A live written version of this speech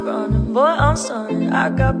running, boy, I'm stunning. I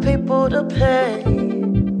got people to pay.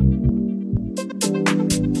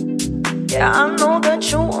 Yeah, I know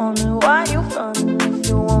that you want it. Why you running if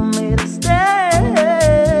you want me to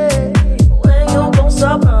stay? When you gon'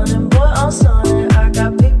 stop running, boy, I'm stunning. I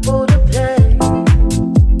got people to pay.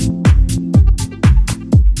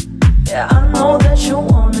 Yeah, I know that you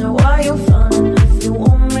want it. Why you running if you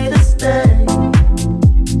want me to stay?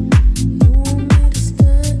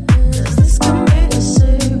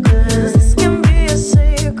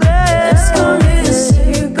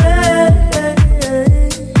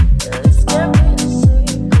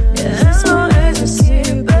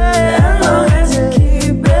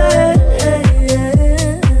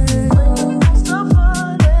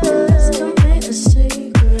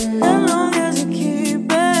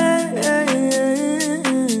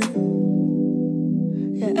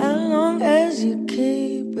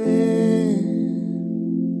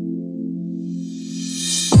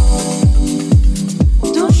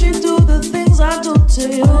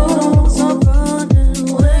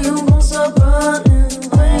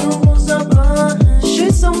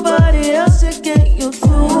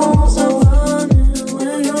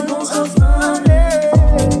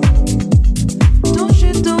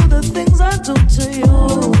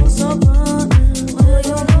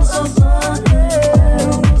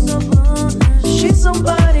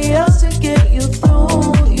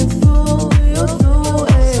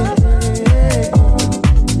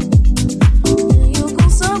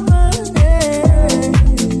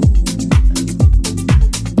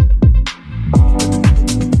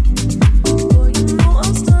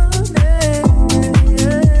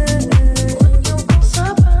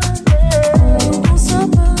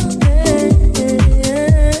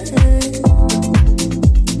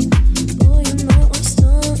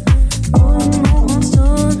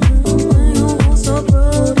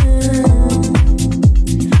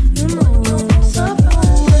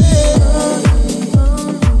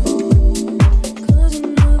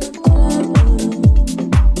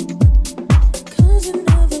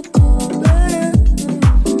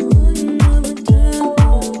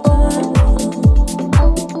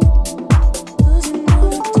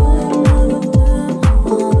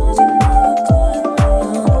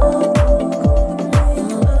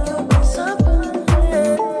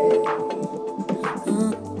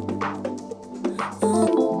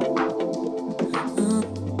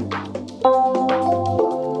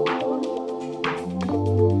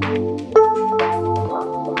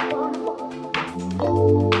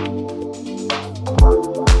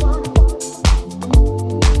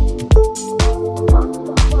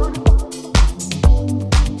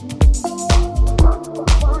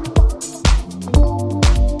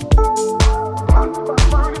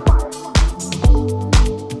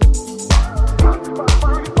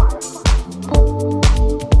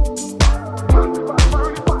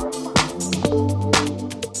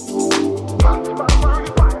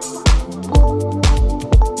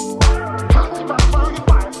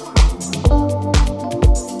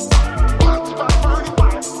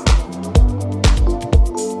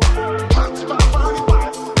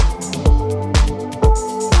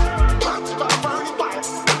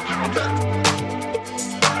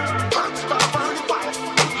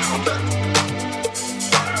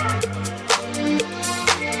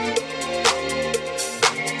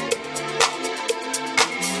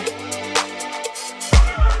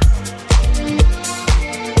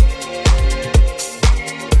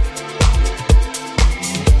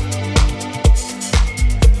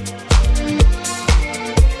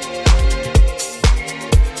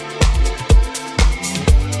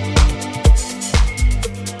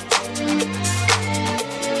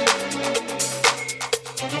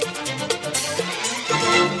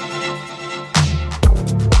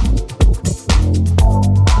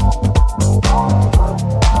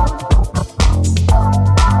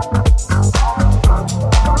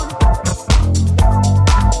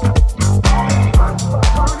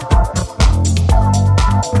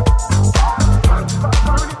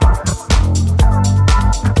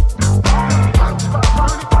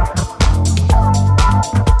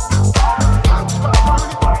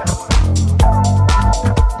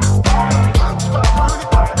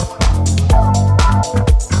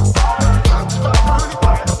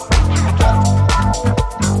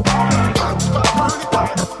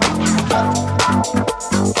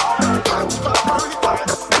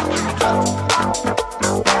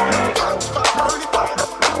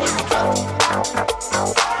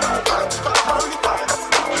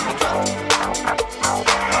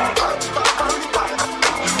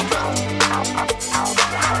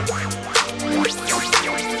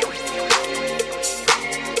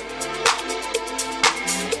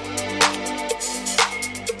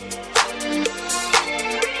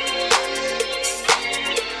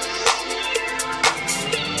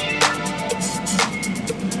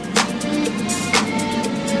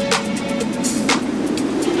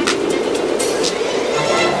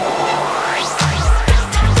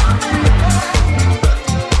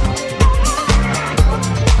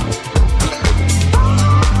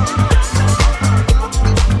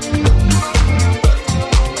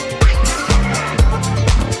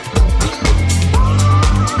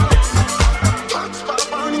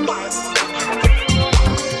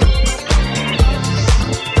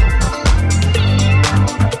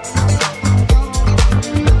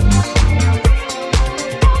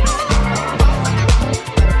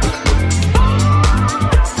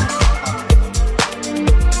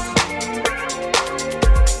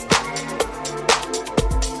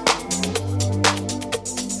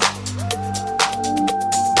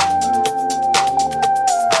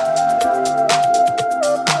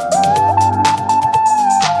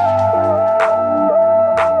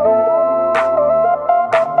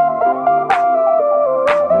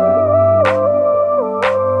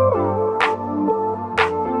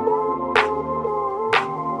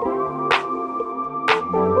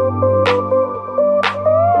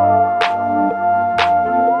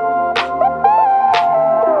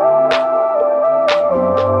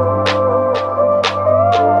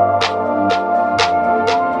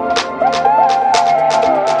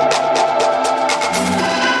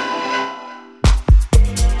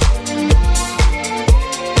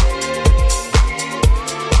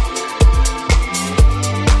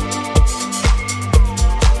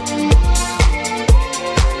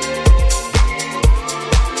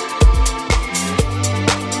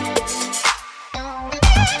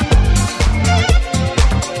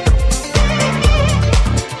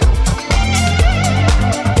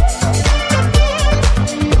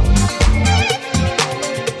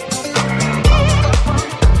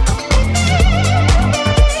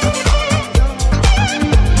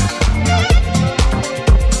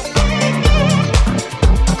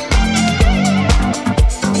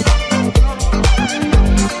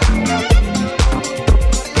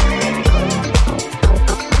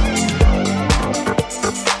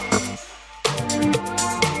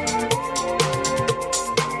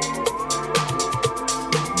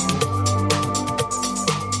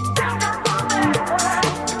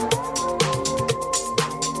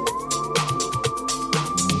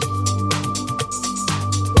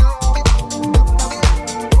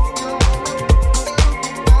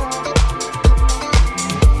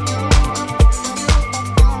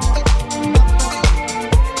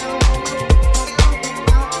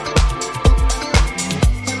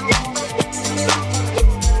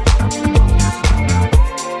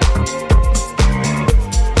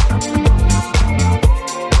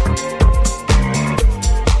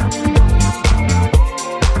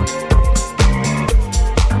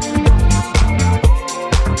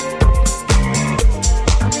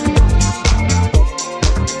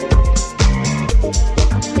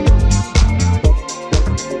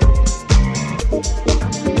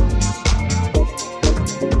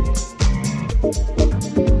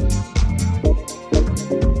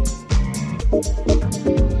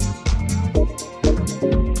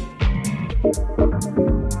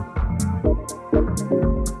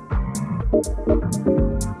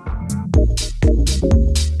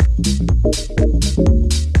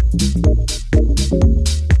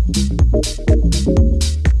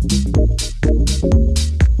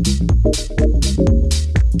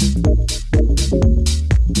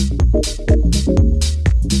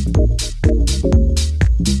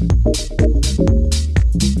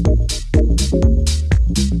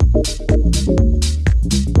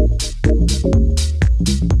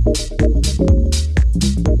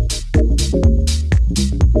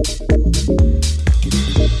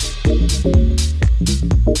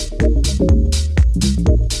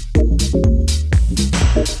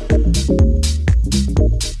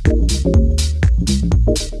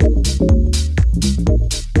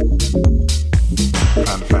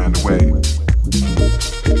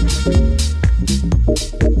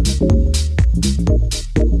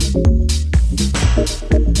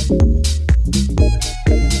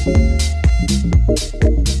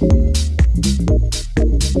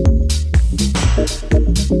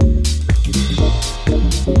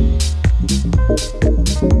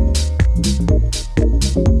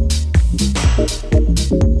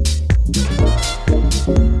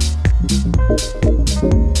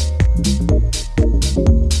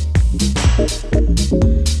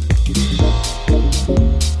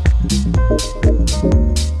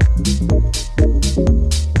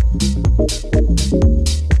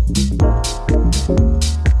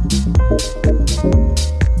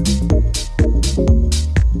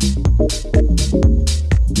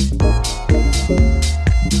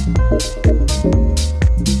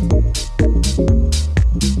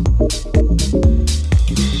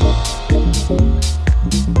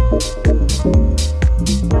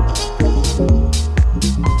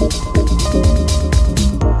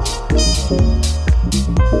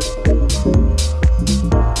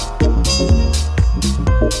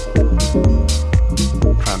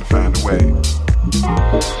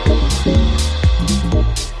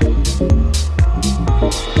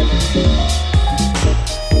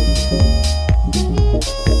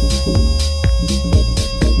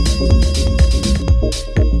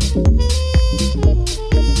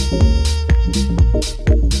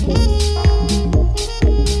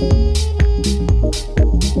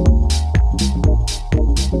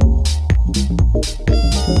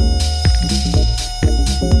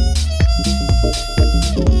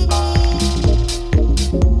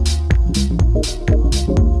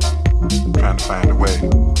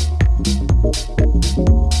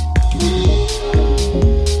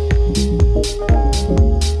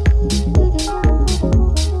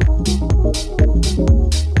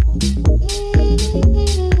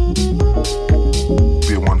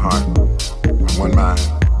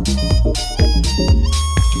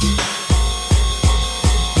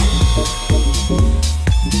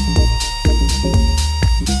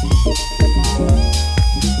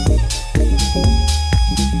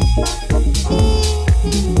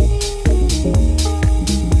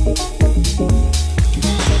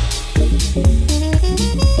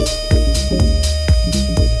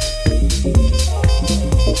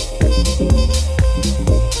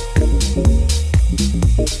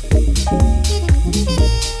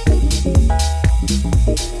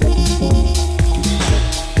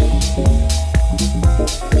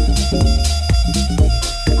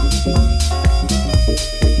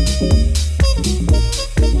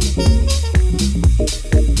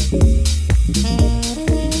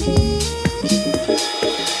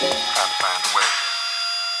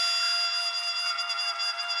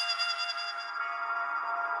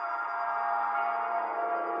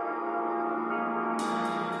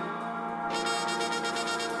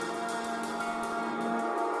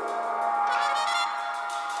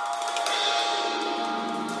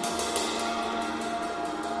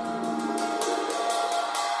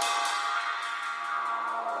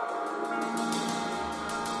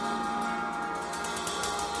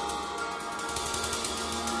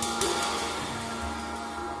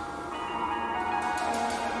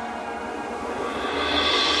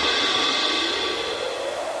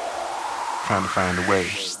 trying to find a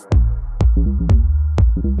way.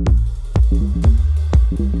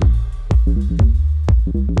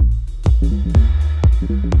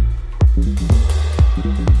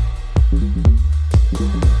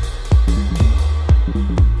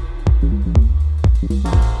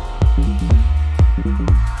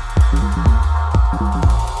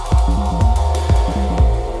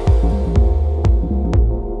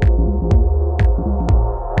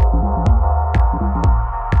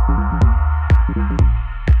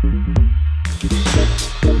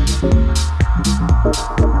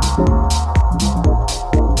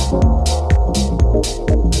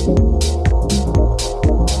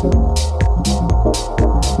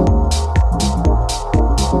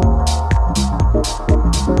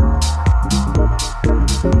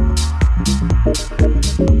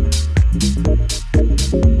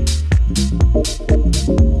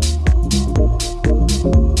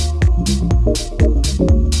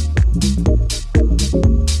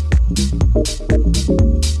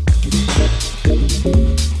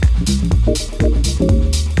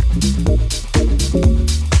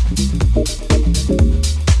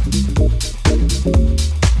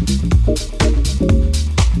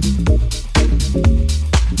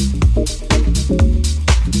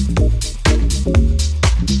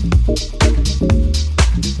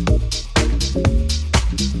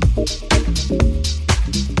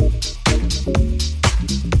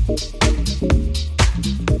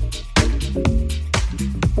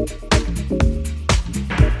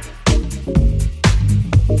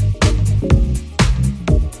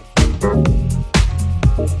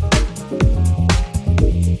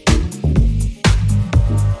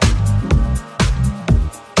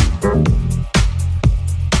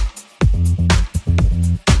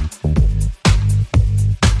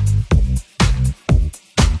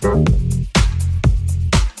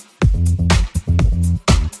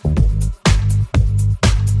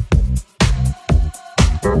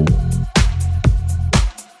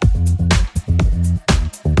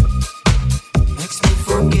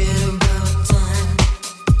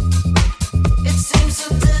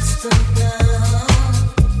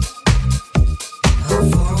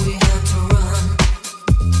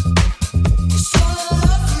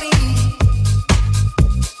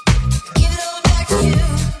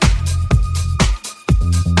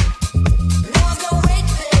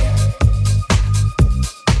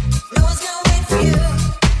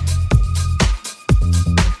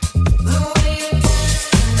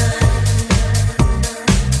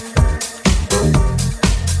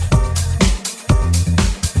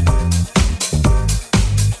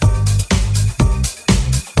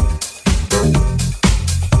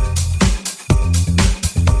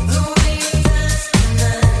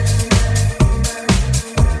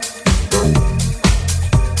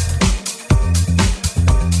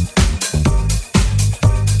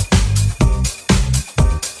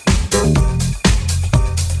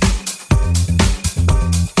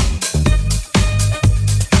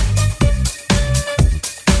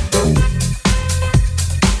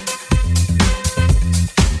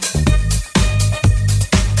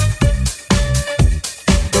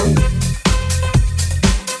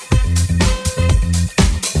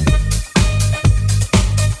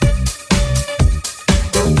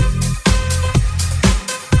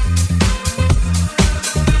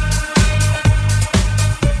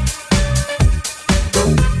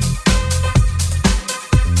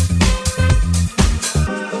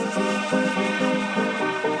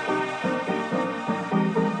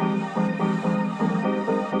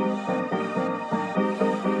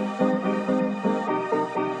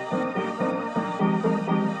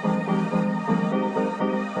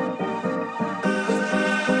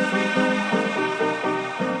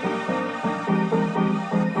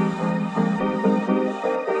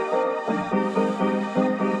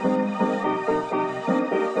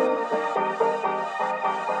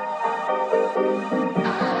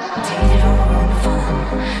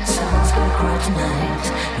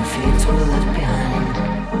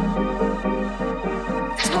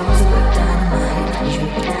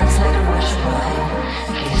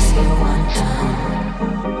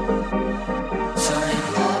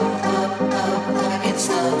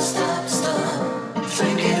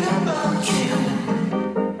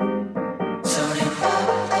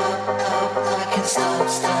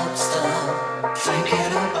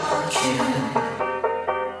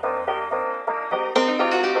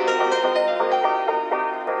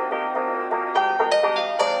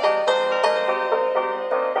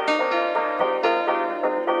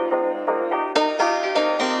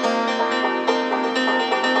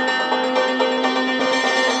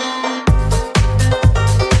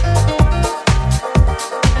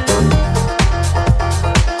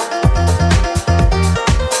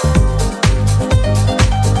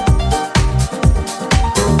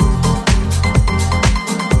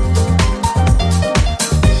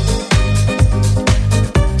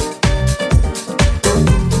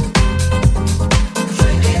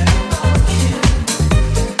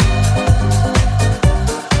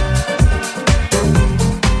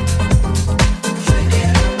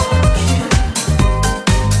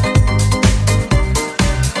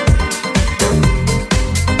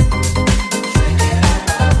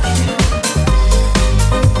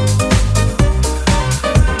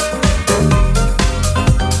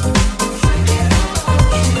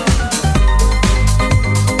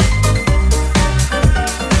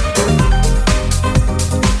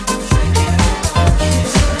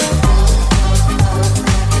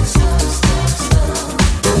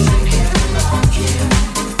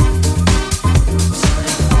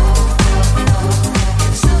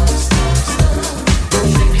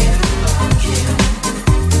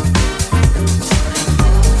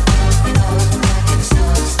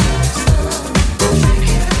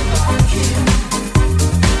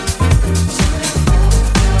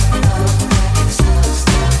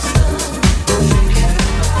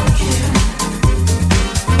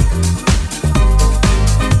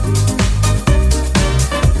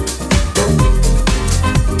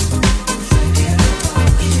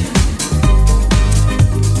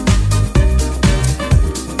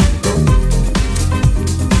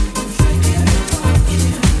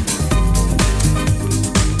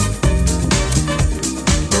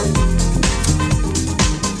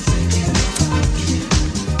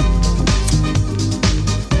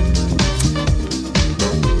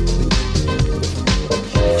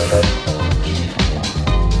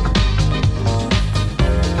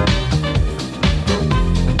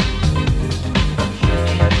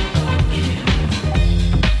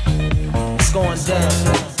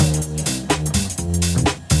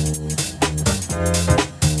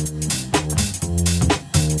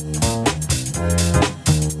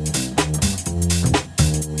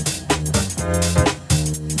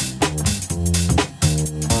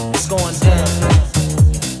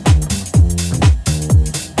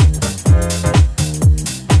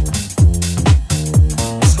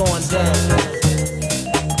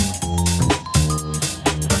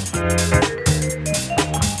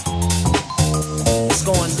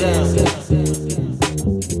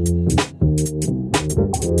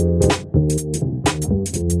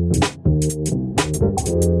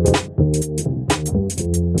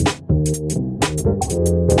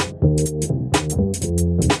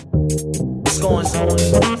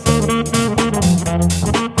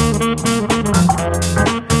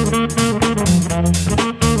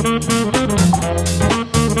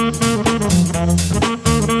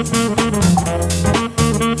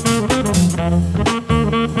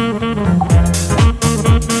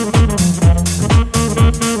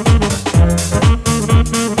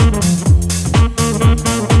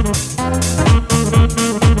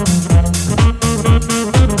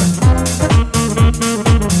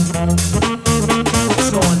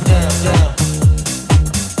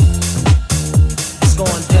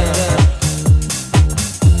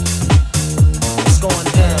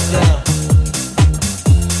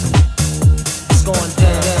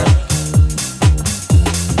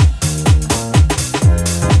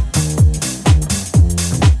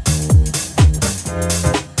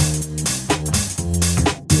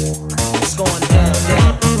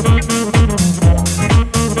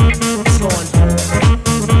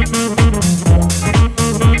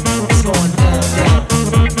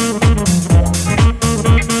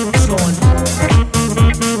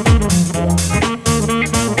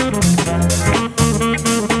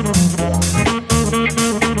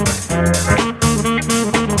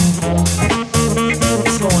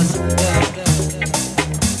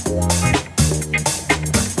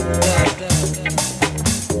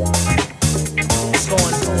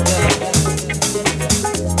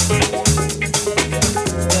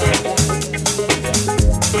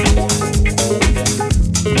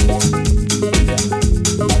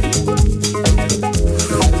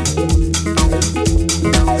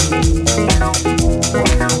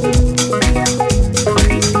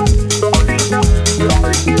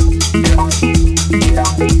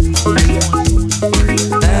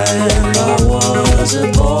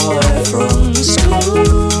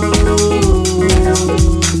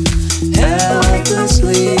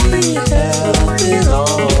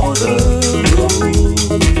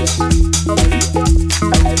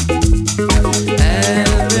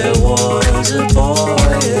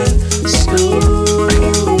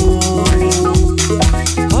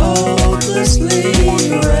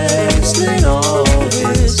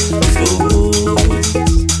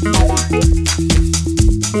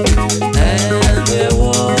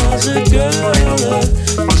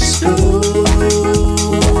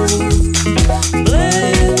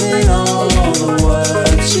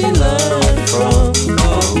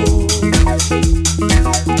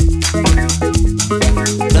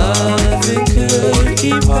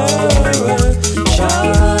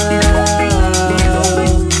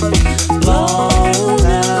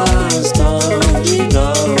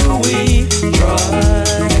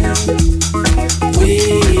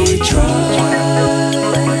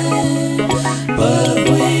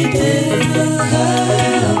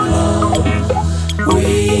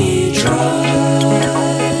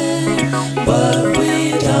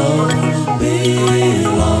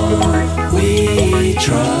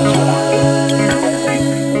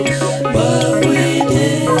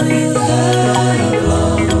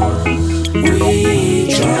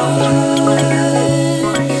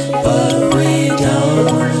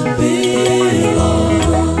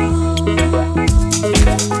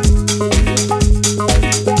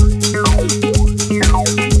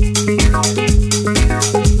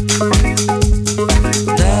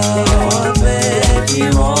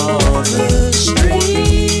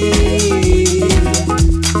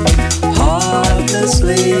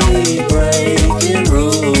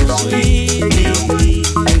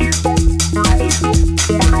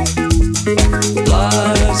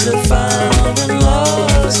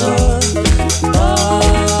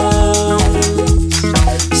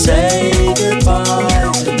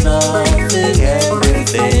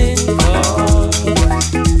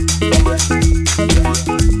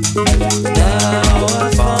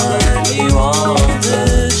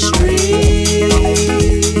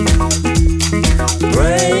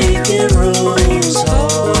 breaking rules,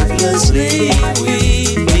 hopeless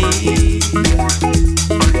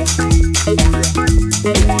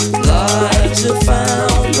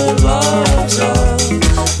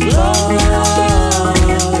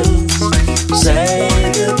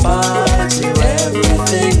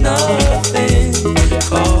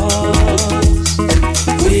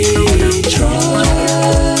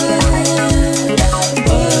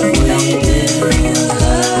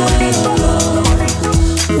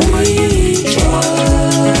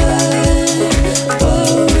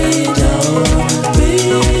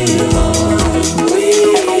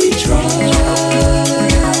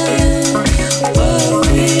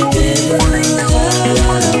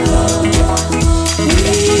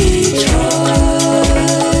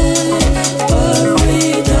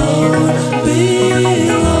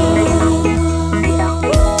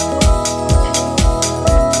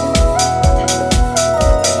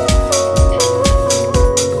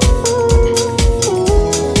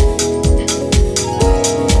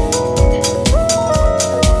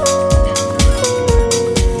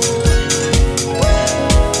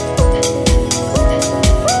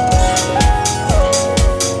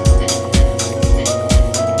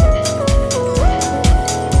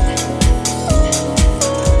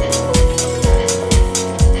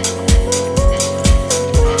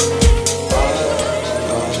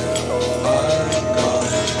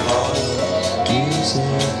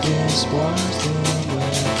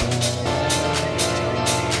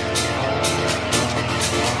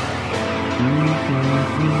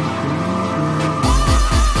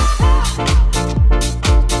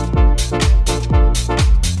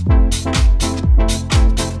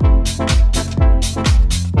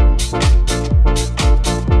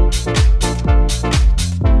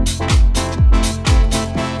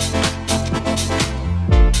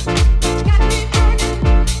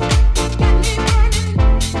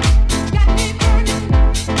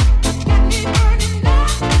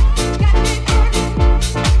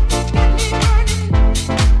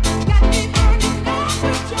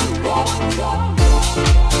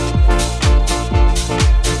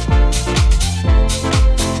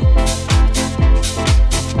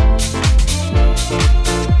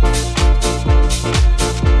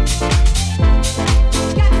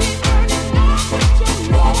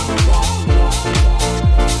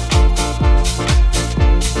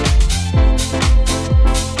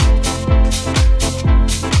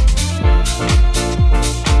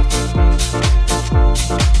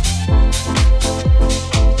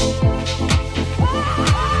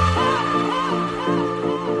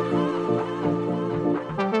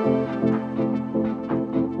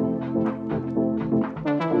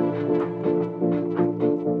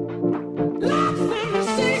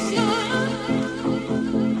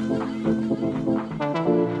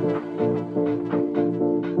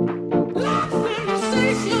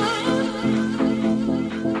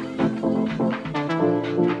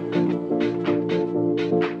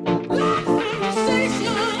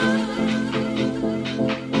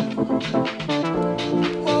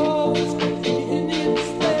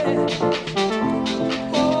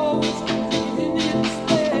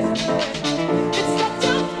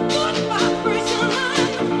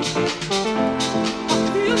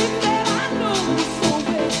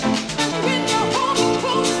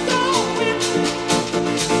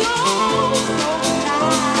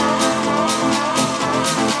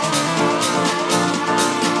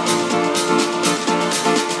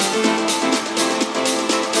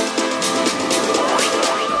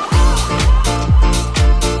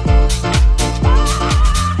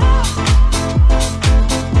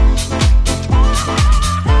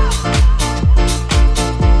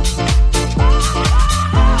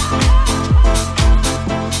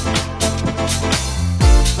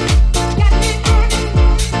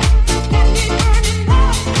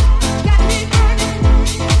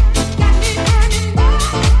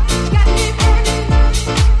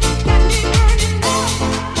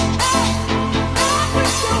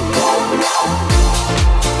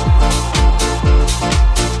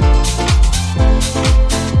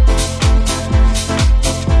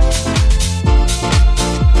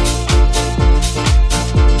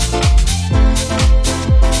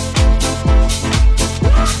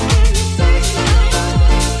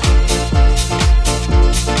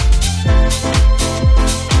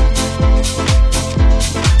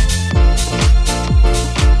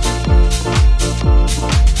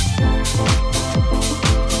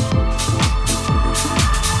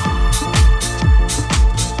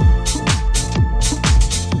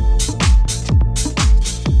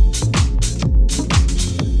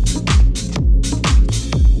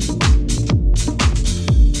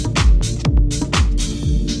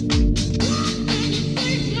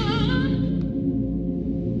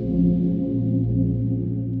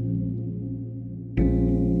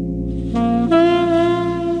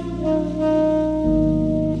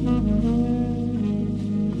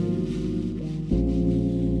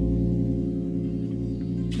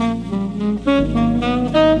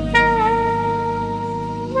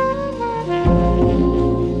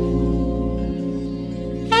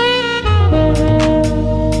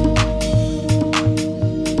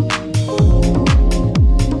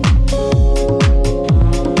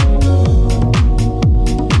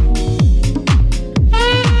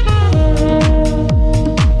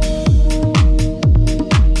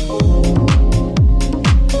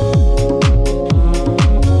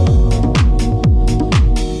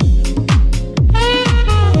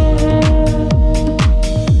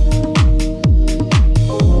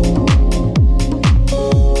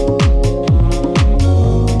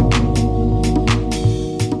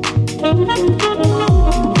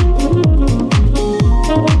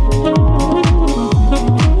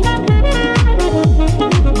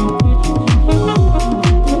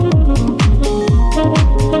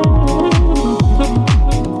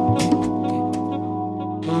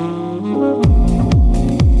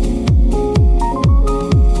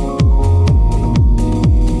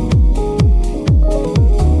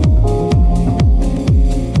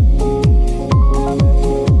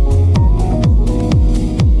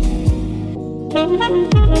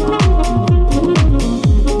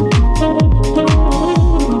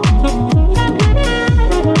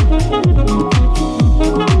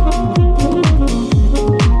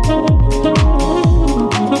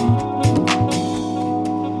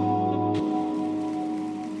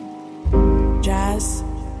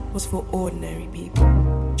Was for ordinary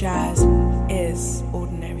people. Jazz is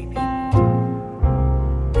ordinary people.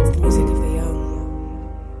 It's the music of the young.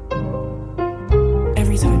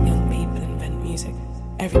 Every time young people invent music,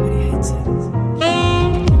 everybody hates it.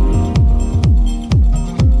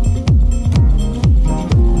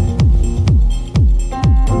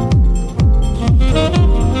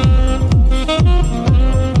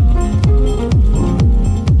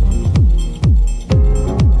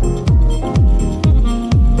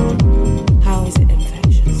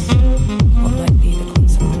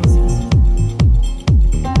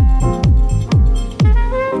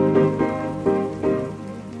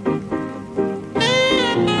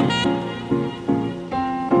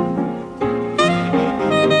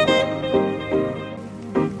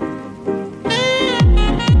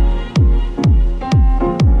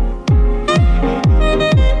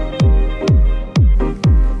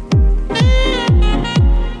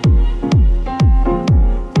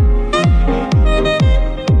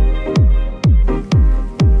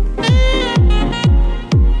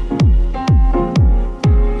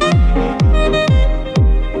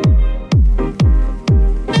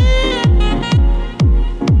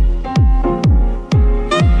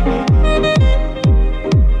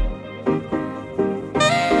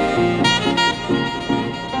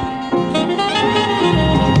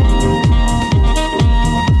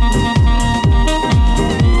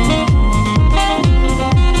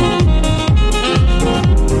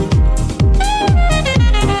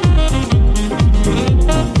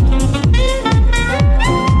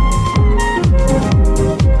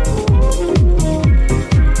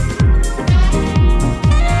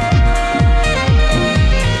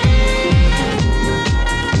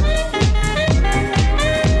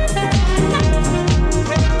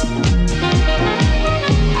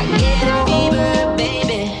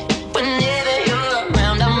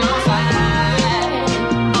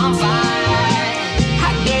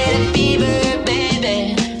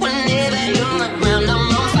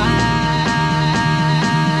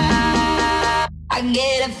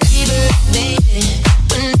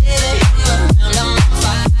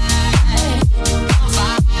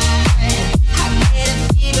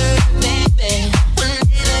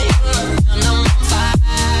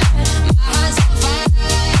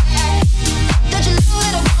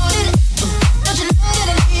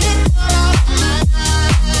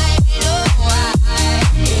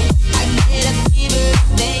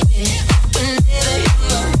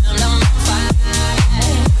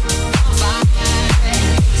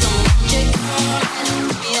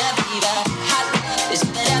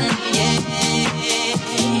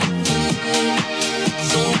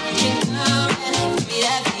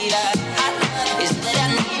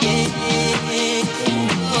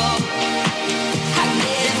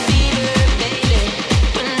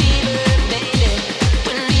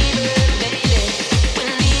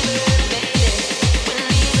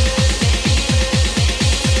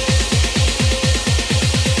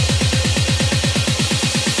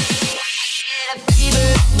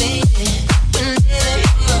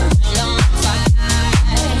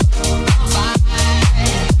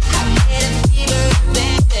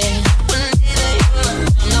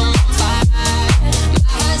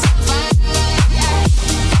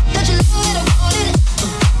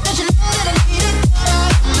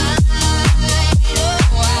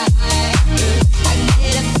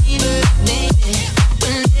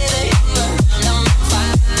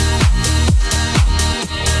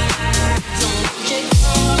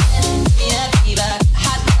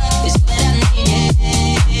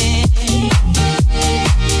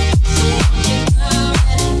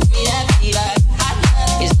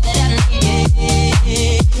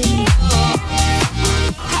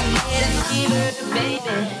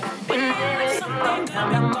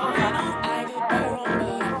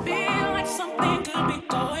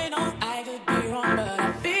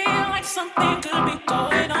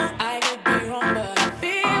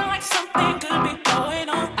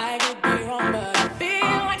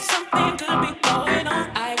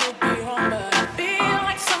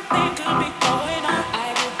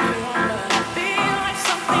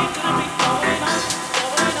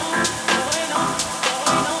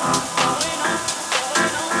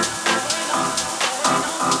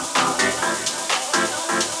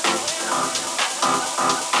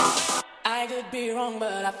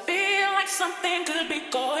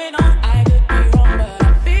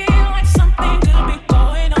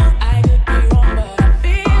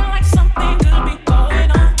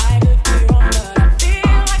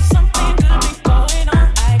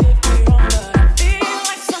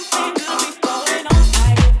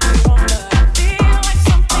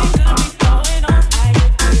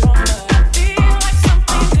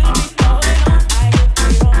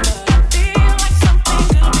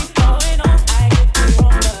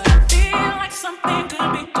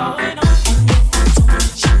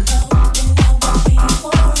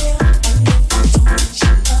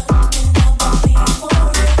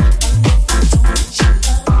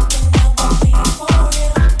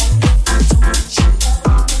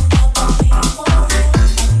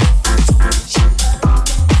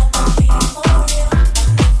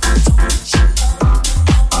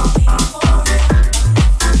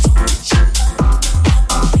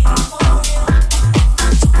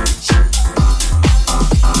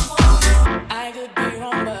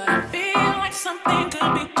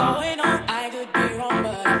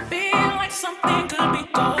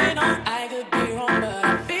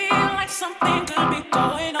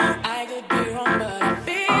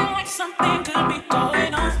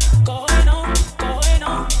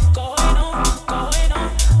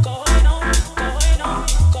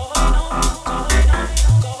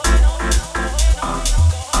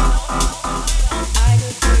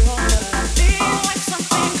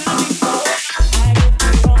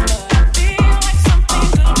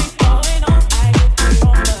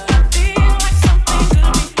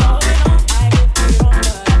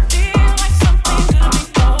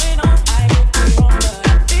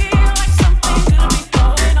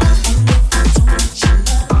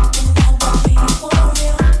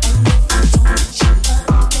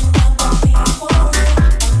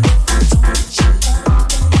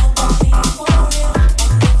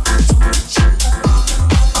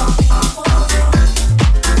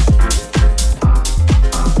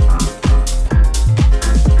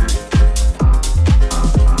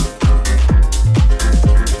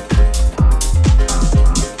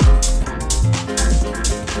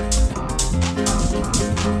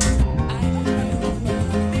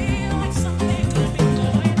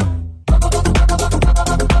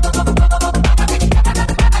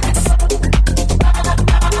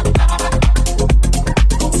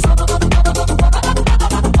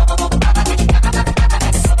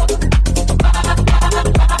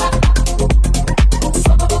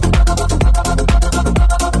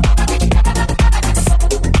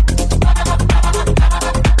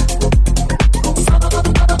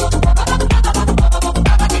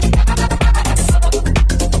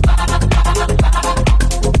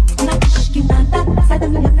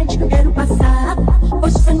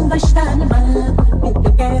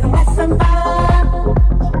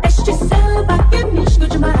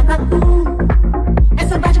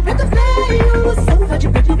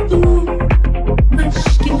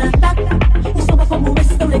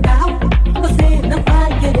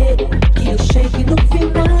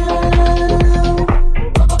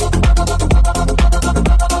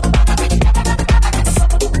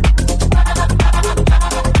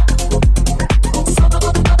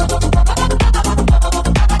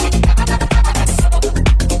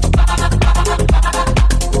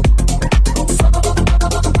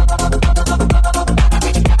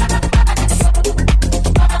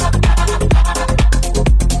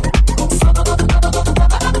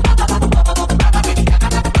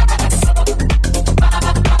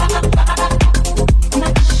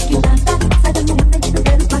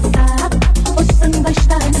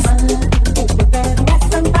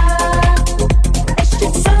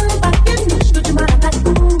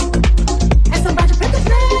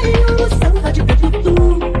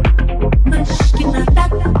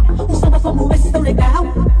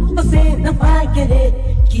 querer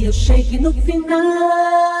que eu chegue no final.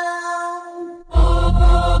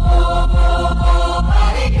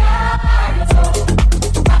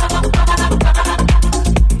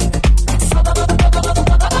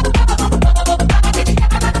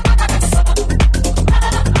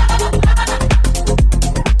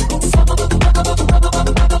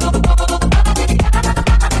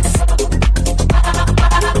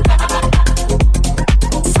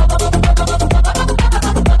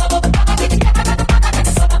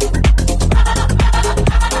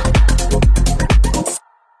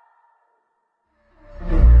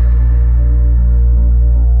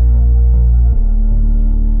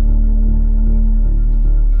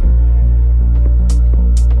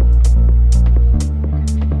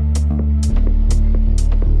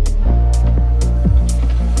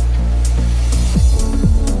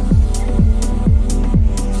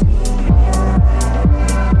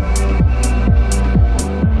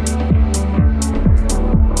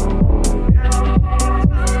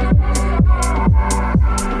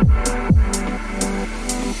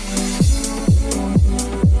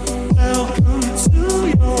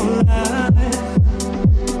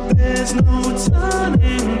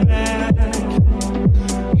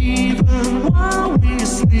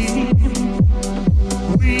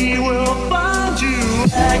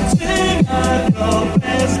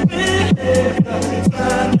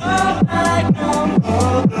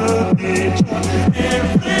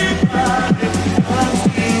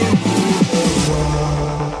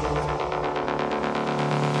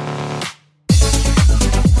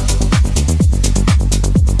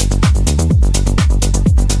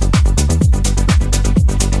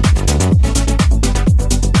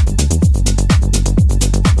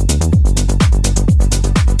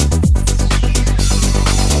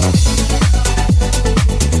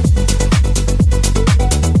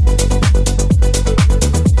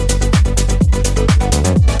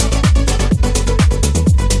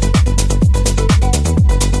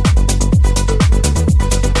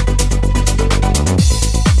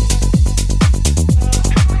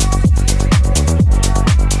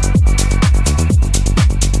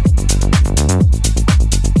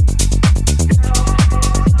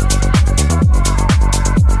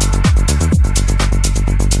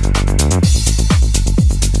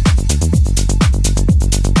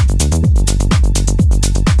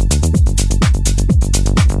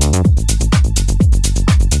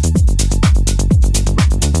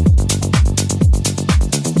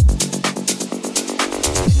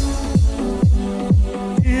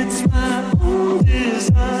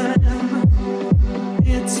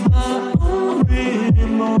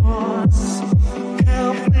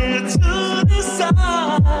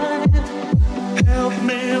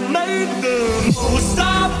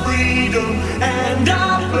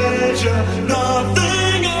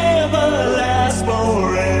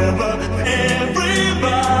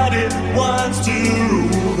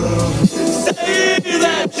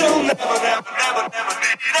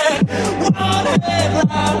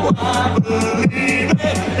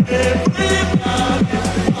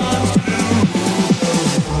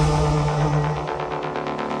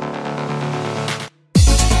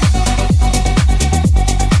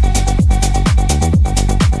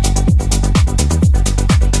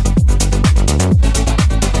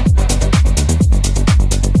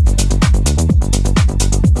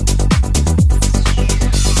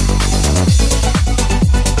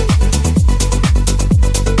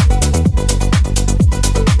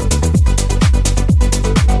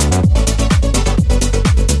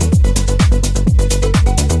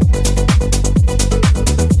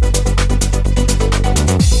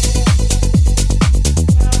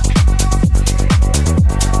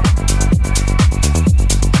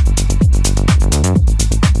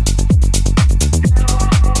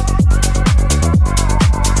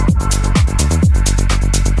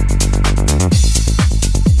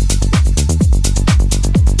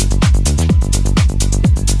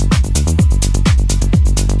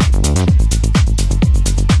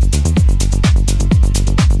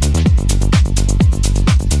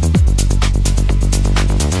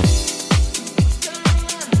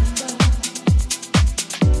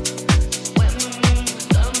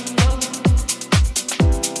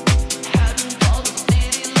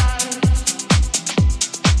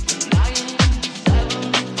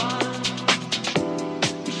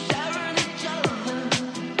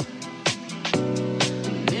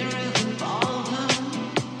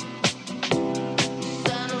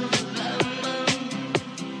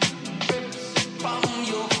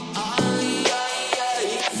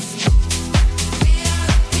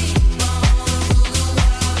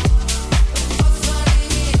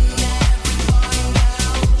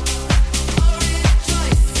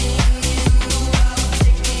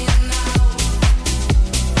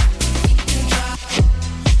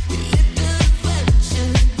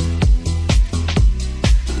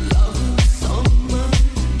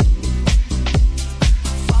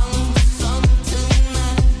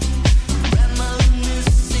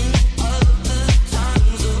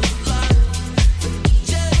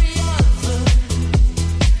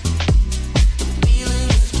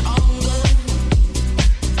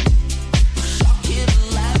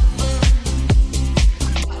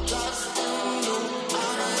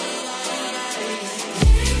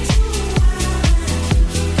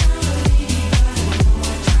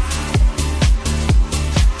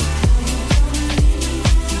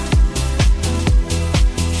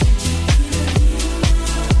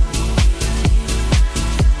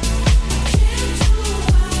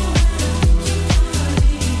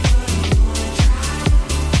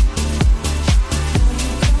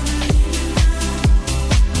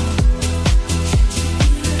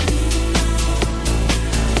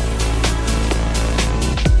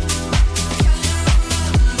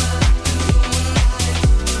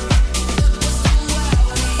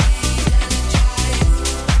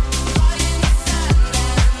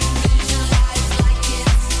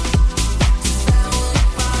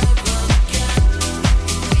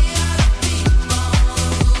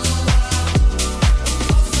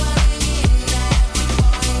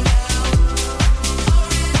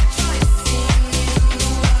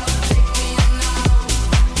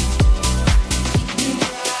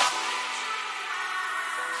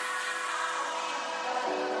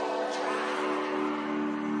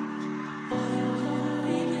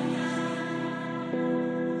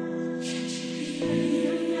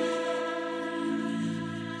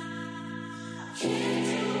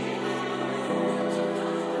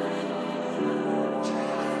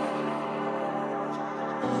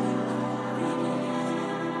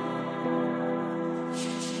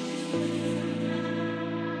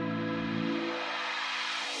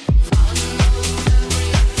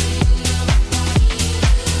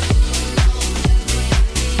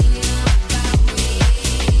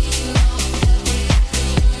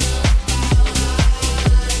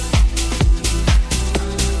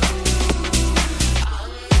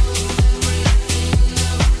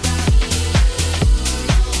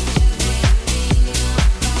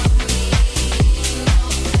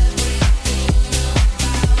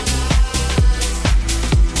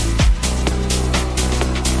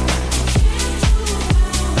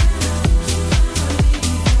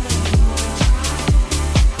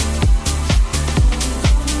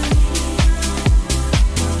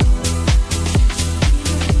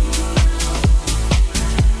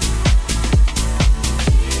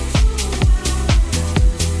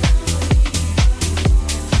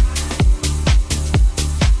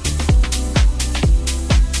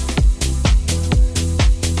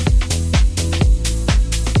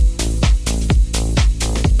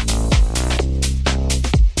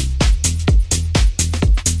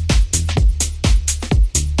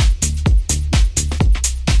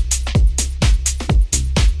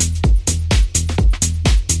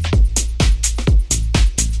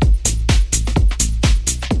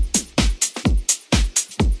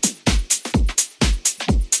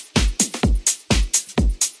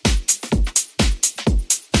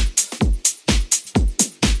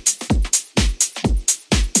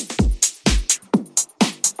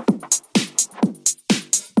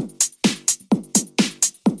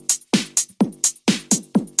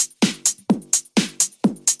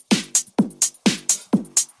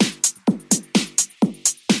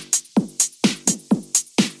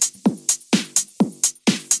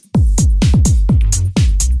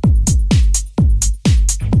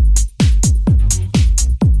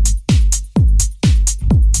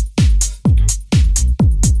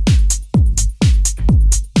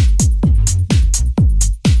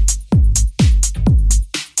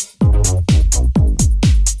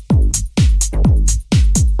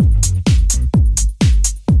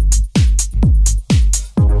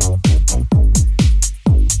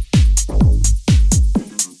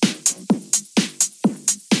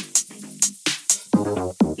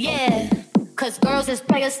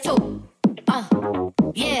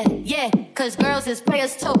 Cause girls is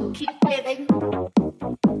players too. Keep it playing, baby.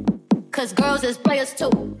 Cause girls is players too.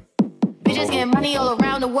 Bitches getting money all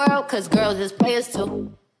around the world. Cause girls is players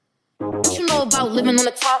too. What you know about living on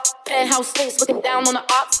the top? Penthouse states looking down on the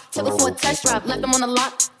ops. Took her for a test drive, left them on the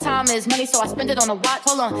lot. Time is money, so I spend it on a watch.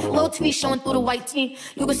 Hold on, little TV showing through the white tee.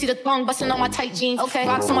 You can see the thong busting on my tight jeans. Okay,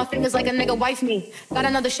 rocks on my fingers like a nigga wife me. Got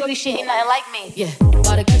another shorty, she ain't nothing like me. Yeah,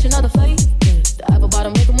 gotta catch another fight. The apple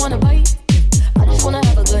bottom make him wanna bite. I just wanna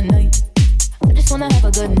have a good night. I just wanna have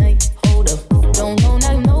a good night. Hold up, don't know,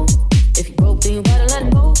 now you know. If you broke, then you gotta let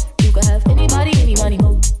him go. You could have anybody, any money,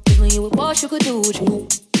 mo. Cause when you a boss, you could do what you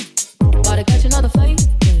want. Gotta catch another fight.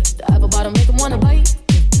 The apple bottom make him wanna bite.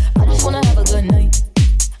 I just wanna have a good night.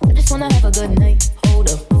 I just wanna have a good night.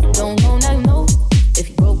 Hold up, don't know, now you know. If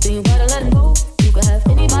you broke, then you gotta let him go. You could have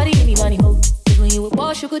anybody, any money, mo. Cause when you a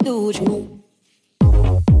boss, you could do what you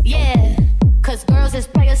want. Yeah, cause girls is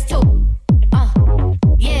players too.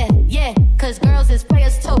 Yeah, yeah, cause girls is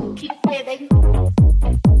players too. Keep it playing, baby.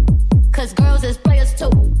 Cause girls is players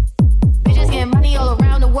too. Bitches getting money all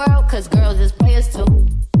around the world. Cause girls is players too.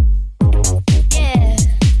 Yeah,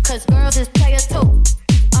 cause girls is players too.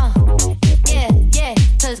 Yeah, yeah,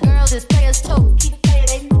 cause girls is players too. Keep it playing,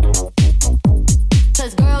 baby.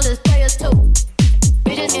 Cause girls is players too.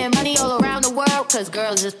 Bitches getting money all around the world. Cause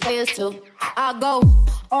girls is players too. I go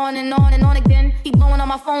on and on and on again. He blowing on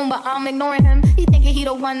my phone, but I'm ignoring him. He thinking he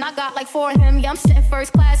the one, I got like 4 of him. Yeah, I'm sitting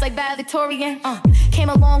first class like valedictorian. Came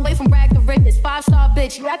a long way from rag to riches. 5-star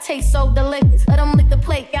bitch, yeah, I taste so delicious. Let him lick the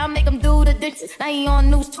plate, yeah, I make him do the dishes. Now he on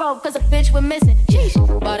news 12, cause a bitch we're missing. Sheesh,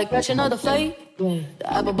 about to catch another fight. The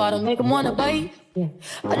apple bottom make him wanna bite.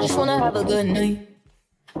 I just wanna have a good night.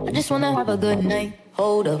 I just wanna have a good night.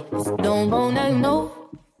 Hold up, don't go now you know.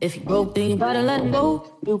 If you broke, then you gotta let him go.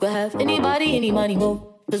 You could have anybody, any money, mo.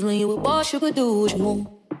 Cause when you a boss, you could do what you want.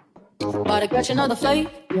 About to catch another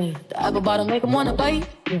fight. The apple bottom make him wanna bite.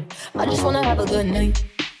 I just wanna have a good night.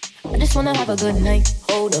 I just wanna have a good night.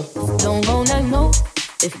 Hold up, don't go now, no.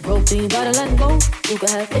 If you broke, then you gotta let him go. You could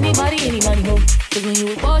have anybody, any money, mo. Cause when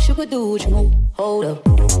you a boss, you could do what you want. Hold up.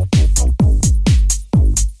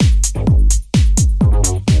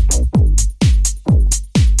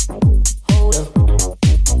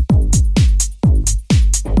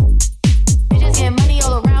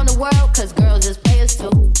 Cause girls is players too.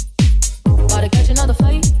 About to catch another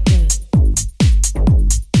fight.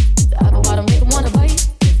 The apple bottom make him wanna bite.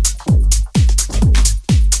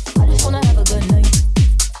 I just wanna have a good night.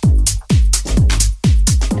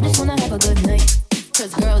 I just wanna have a good night.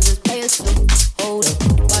 Cause girls is players too. Hold up.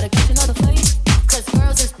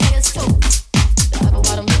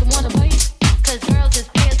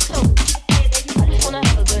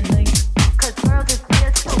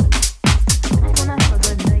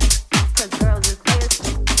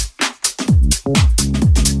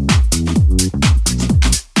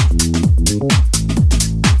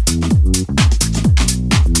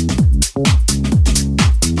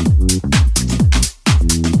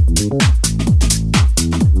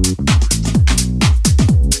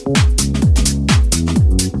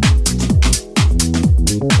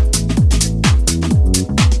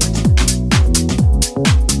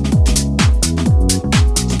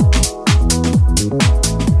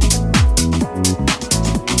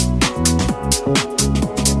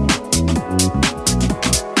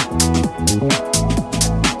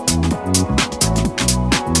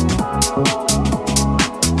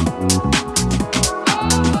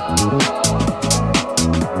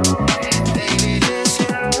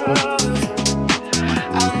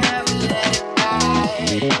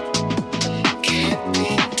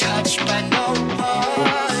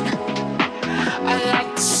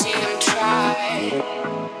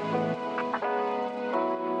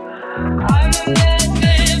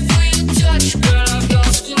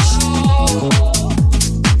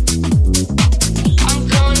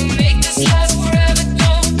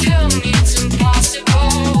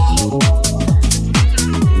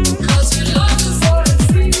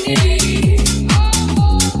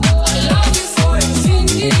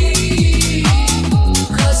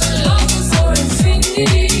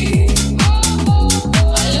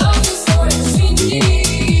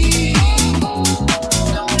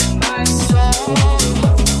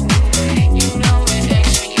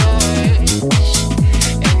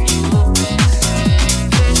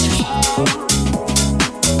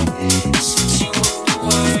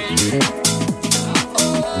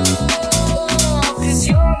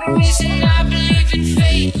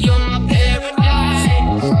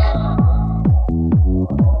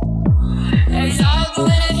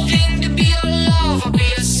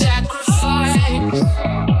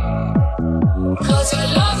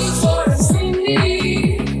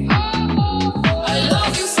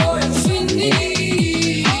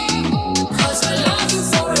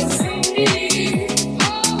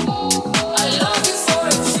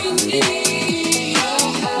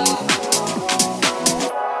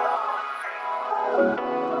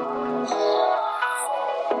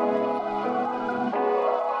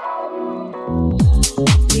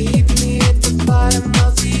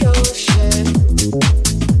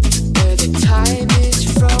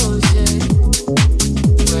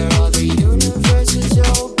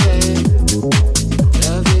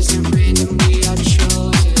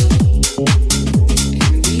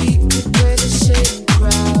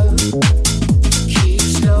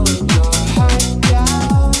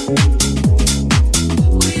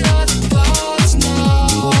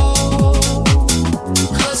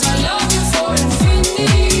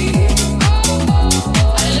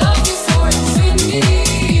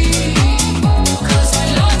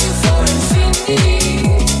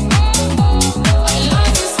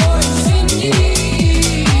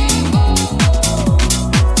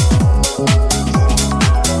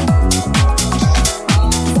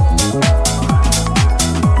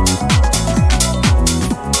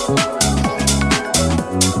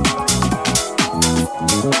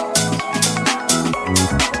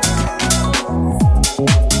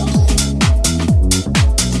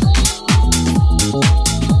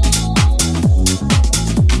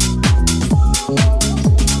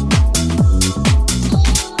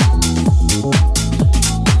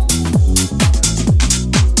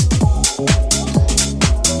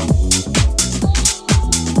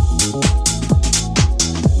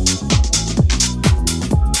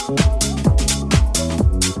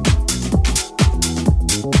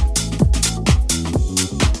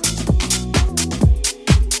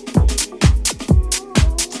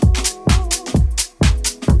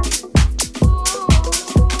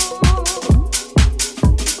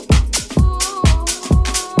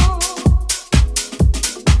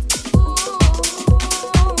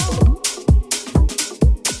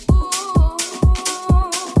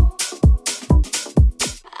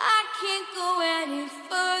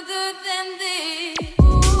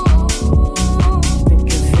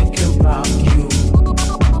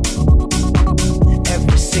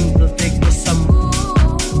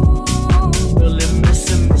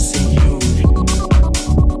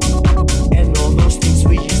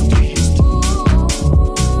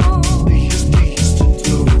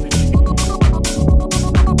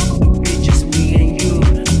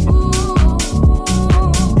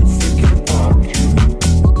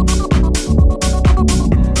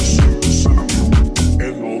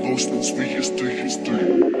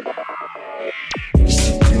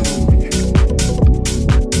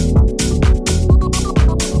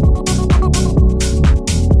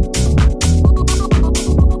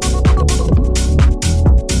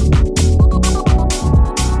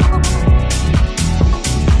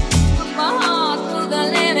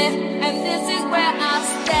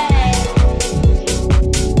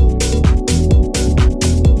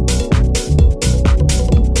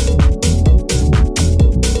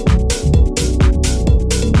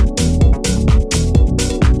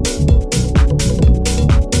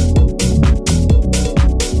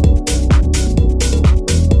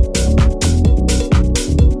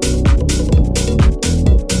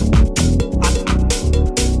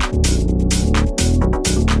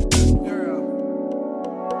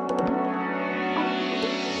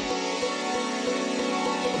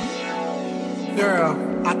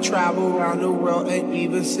 travel around the world and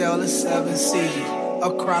even sail the seven seas.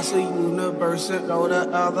 Across the universe and go to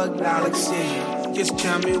other galaxies. Just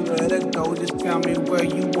tell me where to go, just tell me where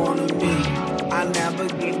you wanna be. I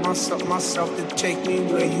navigate myself to take me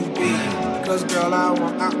where you be. Cause girl, I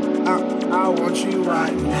want you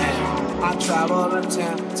right now. I travel to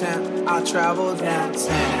town, I travel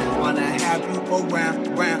downtown. Wanna have you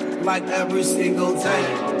around like every single day.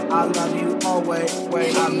 I love you always,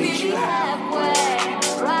 I meet you halfway.